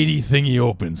gatey thingy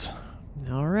opens.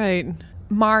 All right.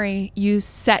 Mari, you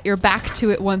set your back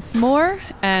to it once more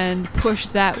and push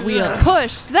that wheel.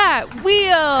 Push that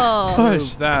wheel.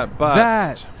 Move that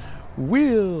bust.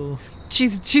 Will.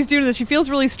 She's doing this. She feels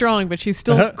really strong, but she's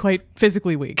still quite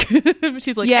physically weak.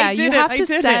 She's like, Yeah, I did you it. have I to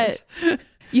did set. it.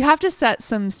 You have to set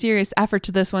some serious effort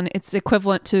to this one. It's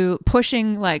equivalent to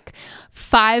pushing like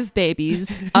 5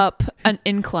 babies up an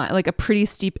incline, like a pretty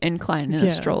steep incline in a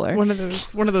stroller. One of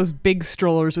those big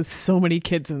strollers with so many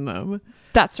kids in them.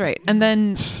 That's right. And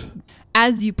then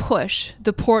as you push,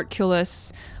 the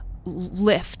portcullis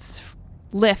lifts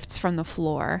from the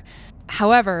floor.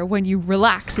 However, when you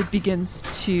relax, it begins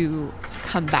to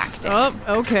come back down.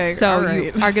 Oh, okay. So all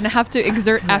right. you are going to have to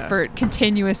exert effort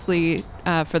continuously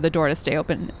for the door to stay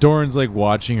open. Doran's like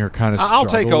watching her kind of I'll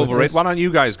take over it. Why don't you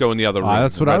guys go in the other room?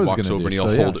 that's what I was going to do. over and he'll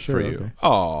So, yeah, hold it sure, for you. okay.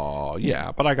 Oh,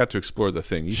 yeah, but I got to explore the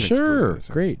thing. You can explore the Sure.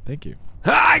 thing. Great. Thank you.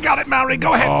 I got it, Mary.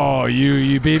 Go ahead. Oh,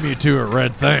 you beat me to it,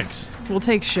 Red. Thanks. We'll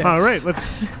take shifts. All right, let's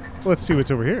see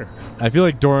what's over here. I feel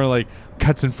like Doran like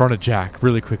cuts in front of Jack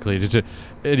really quickly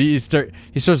and he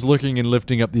starts looking and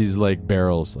lifting up these like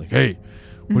barrels like, Hey,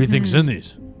 what do you think's in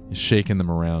these? he's shaking them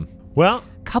around. Well,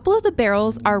 A couple of the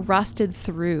barrels are rusted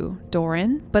through,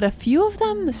 Doran, but a few of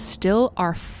them still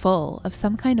are full of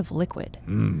some kind of liquid.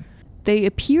 They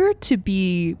appear to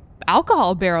be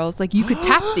alcohol barrels. Like you could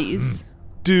tap these.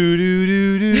 Do do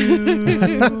do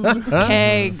do.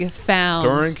 Keg found.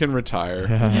 Doran can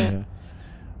retire.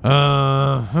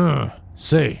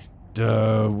 Say,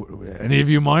 any of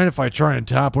you mind if I try and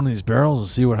tap one of these barrels and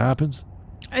see what happens?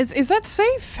 Is that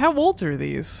safe? How old are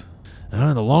these?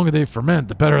 The longer they ferment,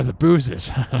 the better the booze is.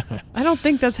 I don't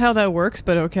think that's how that works,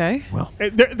 but okay. Well,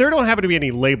 There don't happen to be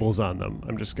any labels on them.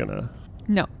 I'm just gonna...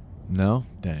 No. No?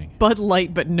 Dang. Bud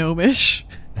Light, but gnomish.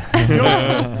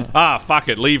 Fuck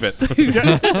it, leave it.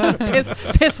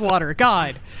 Piss water,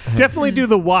 God. Definitely do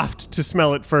the waft to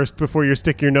smell it first before you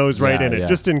stick your nose right Yeah, in it, yeah.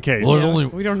 just in case. well, there's only...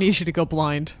 We don't need you to go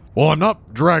blind. Well, I'm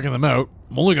not dragging them out.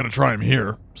 I'm only going to try them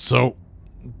here. So,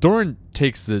 Doran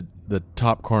takes the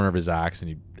top corner of his axe and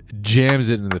he jams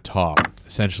it in the top,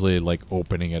 essentially like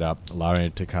opening it up, allowing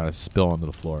it to kind of spill onto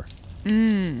the floor.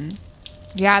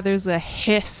 Yeah, there's a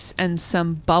hiss and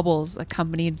some bubbles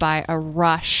accompanied by a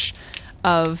rush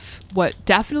of what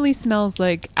definitely smells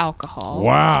like alcohol.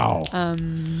 wow.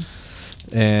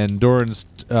 And Doran's,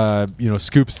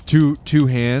 scoops two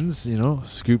hands,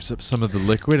 scoops up some of the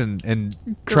liquid and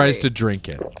tries Great. to drink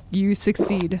it. You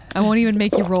succeed. I won't even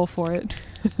make you roll for it.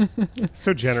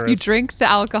 So generous. You drink the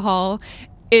alcohol.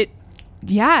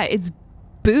 It's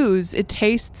booze. It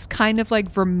tastes kind of like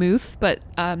vermouth, but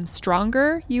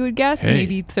stronger, you would guess. Hey.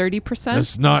 Maybe 30%.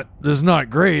 This is not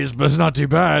great, but it's not too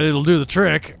bad. It'll do the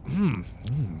trick.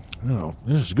 Oh,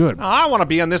 this is good. I want to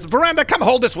be on this veranda. Come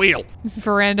hold this wheel.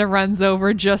 Veranda runs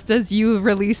over just as you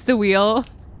release the wheel.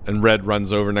 And Red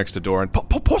runs over next to Doran.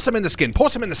 Pour some in the skin. Pour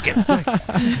some in the skin.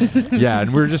 Yeah,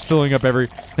 and we're just filling up every...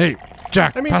 Hey,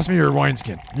 Jack, pass me your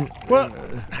wineskin. Well,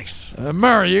 Nice.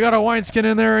 Mary, you got a wineskin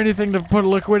in there? Anything to put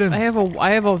liquid in? I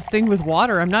have a thing with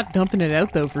water. I'm not dumping it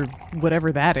out though for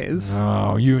whatever that is.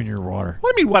 Oh, you and your water.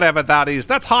 What do you mean, whatever that is?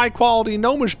 That's high-quality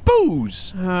gnomish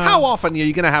booze. How often are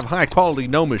you going to have high-quality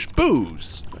gnomish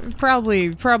booze?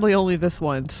 Probably only this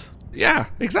once. Yeah,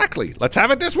 exactly. Let's have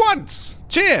it this once.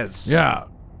 Cheers. Yeah.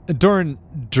 Doran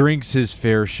drinks his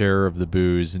fair share of the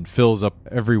booze and fills up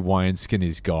every wineskin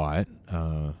he's got.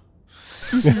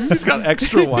 He's got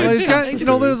extra wine. He's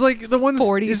got, there's like the ones.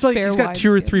 40 He's like spare he's got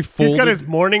 2 or 3 folded. he's got his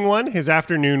morning one, his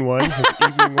afternoon one, his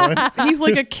evening one. He's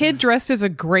like a kid dressed as a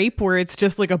grape, where it's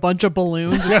just like a bunch of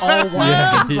balloons. It's all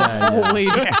wineskins the whole way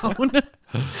down.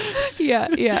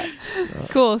 Yeah.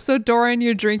 Cool. So, Doran,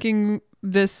 you're drinking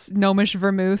this gnomish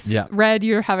vermouth. Yeah. Red,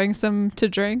 you're having some to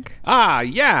drink.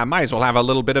 Yeah, might as well have a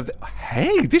little bit of...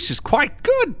 Hey, this is quite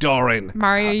good, Doran.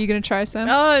 Mario, are you going to try some?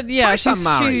 Yeah, Try some,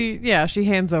 Mari. she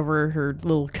hands over her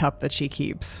little cup that she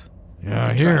keeps. Yeah,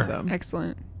 Try here. some.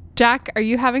 Excellent. Jack, are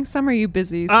you having some or are you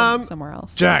busy somewhere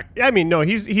else? Jack. I mean, no,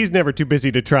 he's never too busy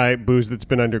to try booze that's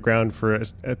been underground for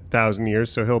 1,000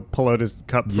 years, so he'll pull out his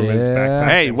cup from his backpack.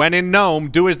 Hey, when in Gnome,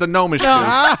 do as the gnomish do.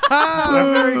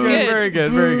 Very good, good. very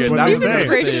good, very good. What'd That you was say?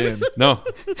 Inspiration. No.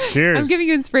 Cheers. I'm giving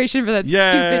you inspiration for that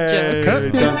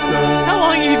stupid joke. How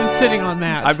long have you been sitting on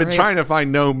that? I've been right. trying to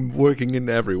find Gnome working in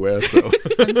everywhere, so...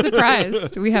 I'm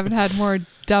surprised we haven't had more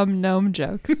dumb gnome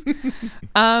jokes.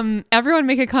 Everyone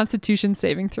make a Constitution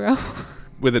saving throw.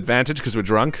 With advantage because we're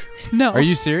drunk. No. Are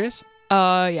you serious?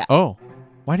 Yeah. Oh,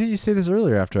 why didn't you say this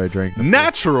earlier after I drank the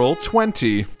Natural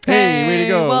 20. Hey, way to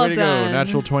go. well way to done. go.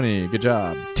 Natural 20. Good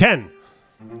job. 10.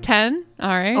 10? All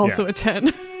right. Also a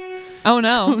 10. Oh,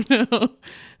 no.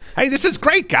 Hey, this is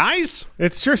great, guys.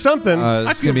 It's sure something.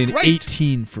 It's going to be an great.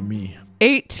 18 for me.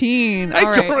 18. Hey,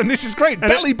 All right. Doran, this is great.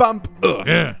 Belly bump. Ugh.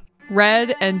 Yeah.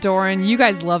 Red and Doran, you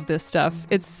guys love this stuff.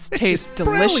 It tastes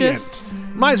delicious.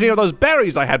 Brilliant. Reminds me of those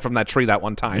berries I had from that tree that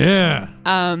one time. Yeah.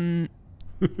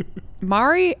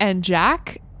 Mari and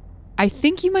Jack, I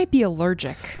think you might be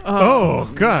allergic.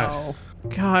 oh, God.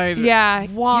 God. Yeah.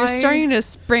 Why? You're starting to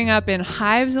spring up in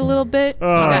hives a little bit.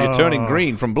 You're turning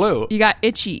green from blue. You got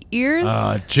itchy ears.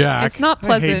 Jack. It's not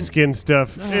I hate pleasant. skin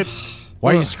stuff.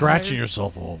 Why are you scratching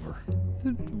yourself all over?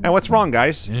 Hey, what's wrong,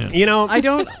 guys? You know, I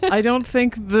don't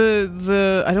think the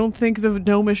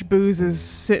gnomish booze is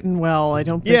sitting well. I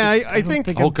don't think Yeah, it's- I don't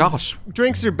think- Oh, gosh.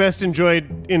 drinks are best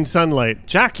enjoyed in sunlight.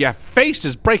 Jack, your face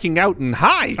is breaking out in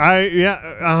hives.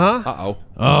 Uh-huh. Uh-oh.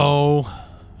 Oh,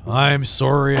 I'm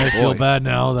sorry. I feel Boy. bad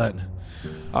now that...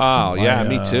 Oh, yeah,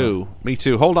 me too. Me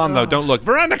too. Hold on, though. Don't look.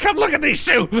 Veranda, come look at these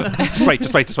two. Just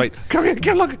wait. Come here,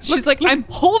 come look. She's like, I'm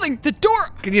holding the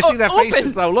door. Can you see their open.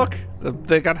 faces, though? Look.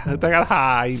 They got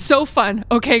hives. So fun.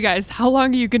 Okay, guys, how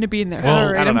long are you going to be in there?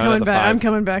 All right, I don't know, I'm coming another back. 5. I'm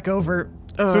coming back over.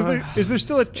 So is there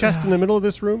still a chest in the middle of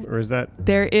this room, or is that...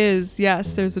 There is,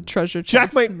 yes, there's a treasure chest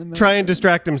Jack might in the middle. try and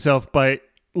distract himself by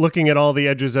looking at all the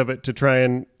edges of it to try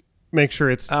and make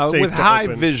sure it's safe With to high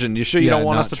open. vision, you sure you Yeah, don't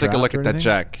want not us to take a look trapped at or that,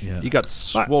 anything? Jack? Yeah. You got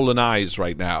swollen eyes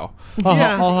right now.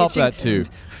 Yeah. I'll help that too.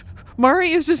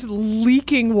 Mari is just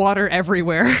leaking water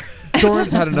everywhere.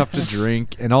 Doran's had enough to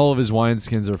drink, and all of his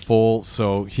wineskins are full,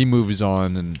 so he moves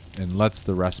on and lets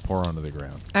the rest pour onto the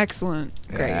ground. Excellent.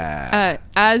 Great.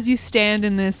 As you stand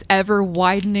in this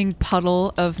ever-widening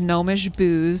puddle of gnomish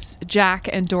booze, Jack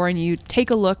and Doran, you take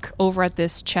a look over at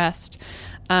this chest.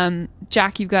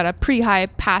 Jack, you've got a pretty high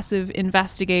passive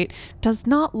investigate. Does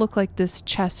not look like this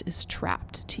chest is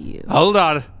trapped to you. Hold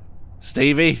on.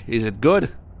 Stevie, is it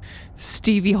good?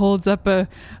 Stevie holds up a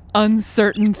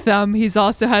uncertain thumb. He's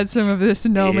also had some of this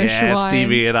gnomish yeah, wine.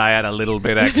 Stevie and I had a little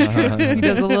bit extra. He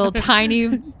does a little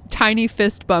tiny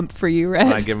fist bump for you,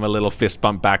 Red. I give him a little fist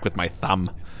bump back with my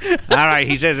thumb. All right,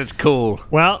 he says it's cool.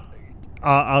 Well,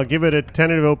 I'll give it a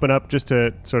tentative open up just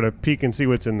to sort of peek and see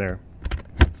what's in there.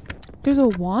 There's a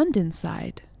wand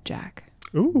inside, Jack.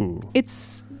 Ooh.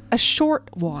 It's a short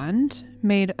wand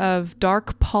made of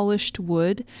dark polished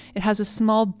wood. It has a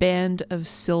small band of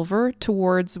silver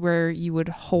towards where you would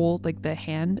hold like the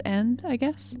hand end, I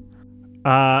guess.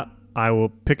 I will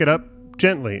pick it up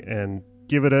gently and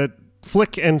give it a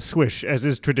flick and swish, as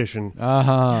is tradition.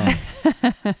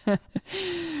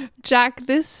 Jack,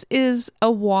 this is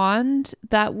a wand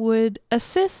that would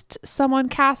assist someone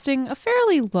casting a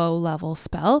fairly low-level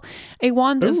spell, a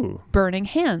wand of burning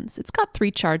hands. It's got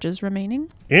 3 charges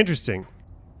remaining. Interesting.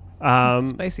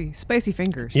 Spicy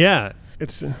fingers. Yeah,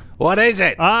 it's. What is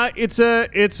it? It's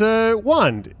a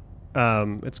wand.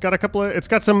 It's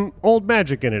got some old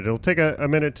magic in it. It'll take a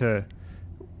minute to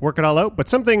work it all out, but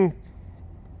something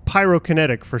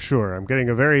pyrokinetic for sure. I'm getting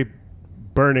a very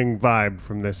burning vibe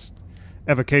from this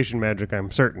evocation magic, I'm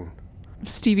certain.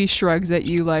 Stevie shrugs at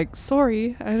you like,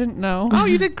 sorry, I didn't know. Oh,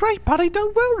 you did great, buddy.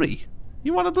 Don't worry.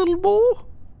 You want a little more?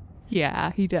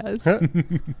 Yeah, he does. Huh?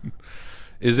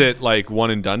 Is it like one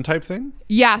and done type thing?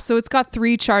 Yeah, so it's got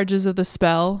 3 charges of the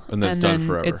spell. And then it's done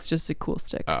forever. It's just a cool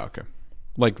stick. Oh, okay.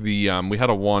 Like the, we had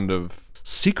a wand of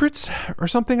secrets or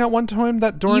something at one time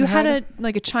that Doran You had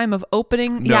a chime of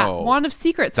opening. No. Yeah, wand of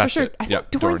secrets That's for sure. it. I think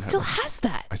Doran still has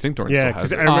that. I think Doran still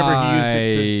has it. I remember he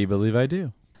used it I believe I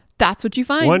do. That's what you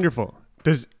find. Wonderful.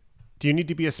 Do you need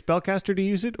to be a spellcaster to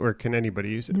use it, or can anybody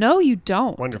use it? No, you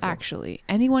don't. Wonderful. Actually,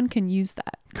 anyone can use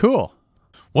that. Cool.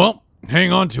 Well,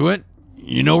 hang on to it.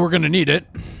 You know we're going to need it.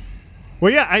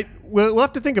 Well, yeah, we'll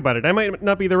have to think about it. I might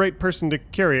not be the right person to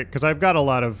carry it because I've got a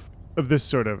lot of this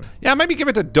sort of. Yeah, maybe give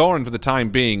it to Doran for the time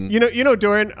being. You know,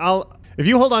 Doran. If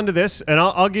you hold on to this, and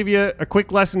I'll give you a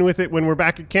quick lesson with it when we're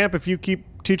back at camp. If you keep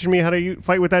teaching me how to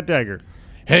fight with that dagger.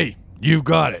 Hey, you've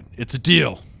got it. It's a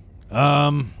deal.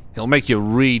 He'll make you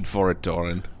read for it,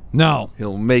 Doran. Now,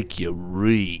 He'll make you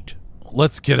read.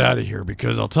 let's get out of here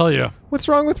because I'll tell you. What's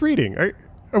wrong with reading?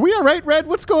 Are we all right, Red?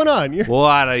 What's going on?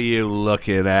 What are you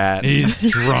looking at? He's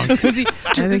drunk. I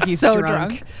think he's so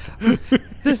drunk.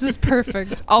 This is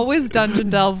perfect. Always dungeon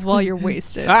delve while you're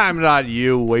wasted. I'm not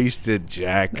you wasted,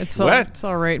 Jack. It's What?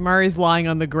 all right. Mari's lying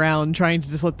on the ground trying to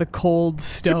just let the cold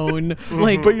stone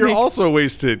like. But you're make- also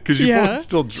wasted because you both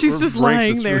still She's just drank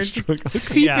lying this there, first just drink.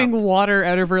 seeping water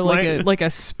out of her like a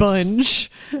sponge,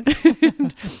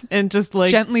 and just like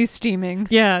Gently steaming.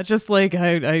 yeah, just like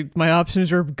I my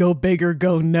options were go big or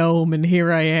go gnome, and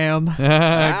here I am.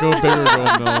 Go big or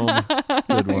go gnome.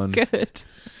 Good one. Good.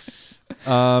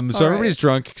 So everybody's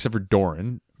drunk except for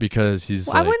Doran because he's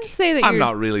Well, I wouldn't say that I'm you're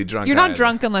not really drunk. You're not either.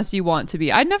 drunk unless you want to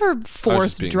be. I'd never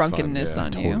force being drunkenness fun, yeah.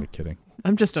 on totally you. kidding.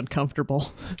 I'm just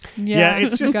uncomfortable. Yeah,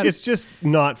 it's just Gotta- it's just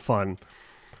not fun.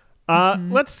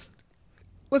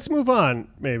 Let's move on,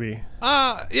 maybe.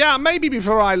 Yeah, maybe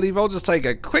before I leave, I'll just take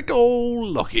a quick old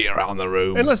looky around the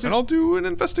room. And listen, And I'll do an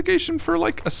investigation for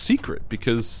like a secret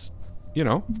because,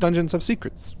 dungeons have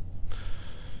secrets.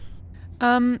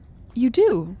 You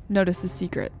do notice a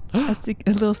secret, a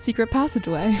little secret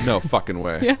passageway. No fucking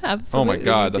way. Yeah, Oh absolutely. my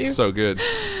god, you that's do. so good.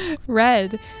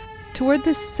 Red. Toward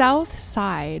the south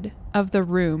side of the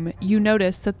room, you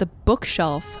notice that the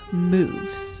bookshelf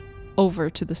moves over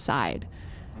to the side.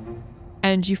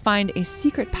 And you find a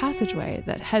secret passageway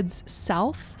that heads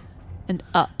south and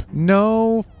up.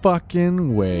 No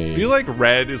fucking way. I feel like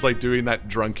Red is like doing that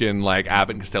drunken like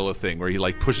Abbott and Costello thing where he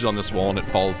like pushes on this wall and it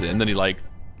falls in, then he like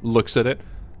looks at it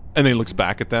and then he looks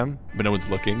back at them, but no one's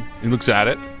looking. He looks at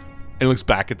it and he looks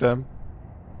back at them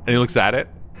and he looks at it.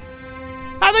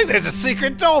 I think there's a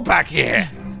secret door back here.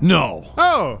 No.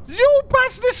 Oh, You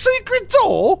passed the secret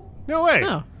door? no way.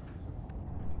 Oh.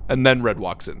 And then Red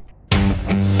walks in.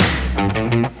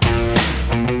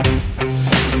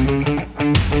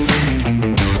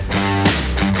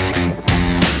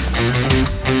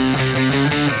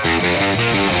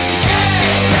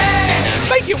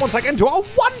 Thank you once again to our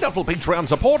wonderful Patreon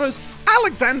supporters,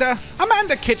 Alexander,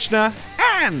 Amanda Kitchener,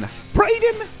 Anne,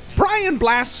 Braden, Brian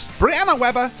Blass, Brianna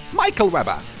Weber, Michael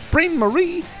Weber, Bryn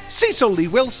Marie, Cecil Lee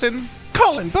Wilson,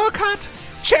 Colin Burkhardt,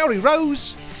 Cherry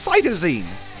Rose, Cytosine,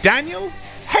 Daniel,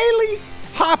 Haley,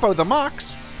 Harpo the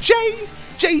Marks, Jay,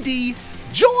 JD,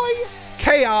 Joy,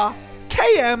 KR,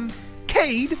 KM,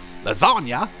 Cade,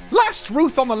 Lasagna, Last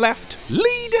Ruth on the Left,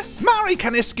 Lead, Mari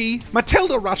Kaniski,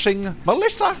 Matilda Rushing,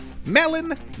 Melissa,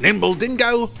 Melon, Nimble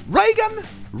Dingo, Reagan,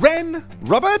 Ren,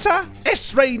 Roberta,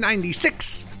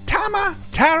 S-Ray96, Tama,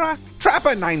 Tara,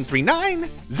 Trapper939,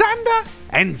 Xander,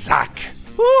 and Zach.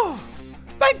 Oh,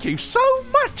 thank you so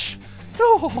much.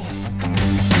 Oh.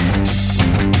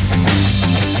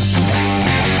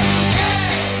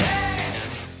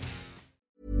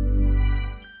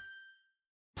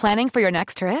 Planning for your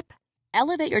next trip?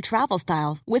 Elevate your travel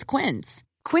style with Quince.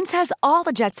 Quince has all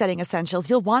the jet-setting essentials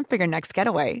you'll want for your next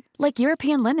getaway, like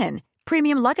European linen,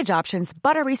 premium luggage options,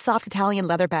 buttery soft Italian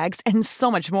leather bags, and so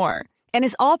much more. And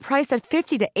is all priced at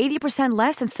 50 to 80%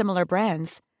 less than similar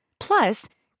brands. Plus,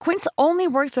 Quince only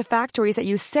works with factories that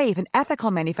use safe and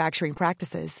ethical manufacturing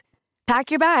practices.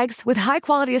 Pack your bags with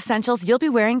high-quality essentials you'll be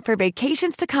wearing for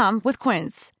vacations to come with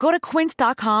Quince. Go to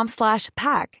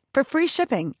quince.com/pack for free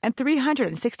shipping and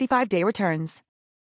 365-day returns.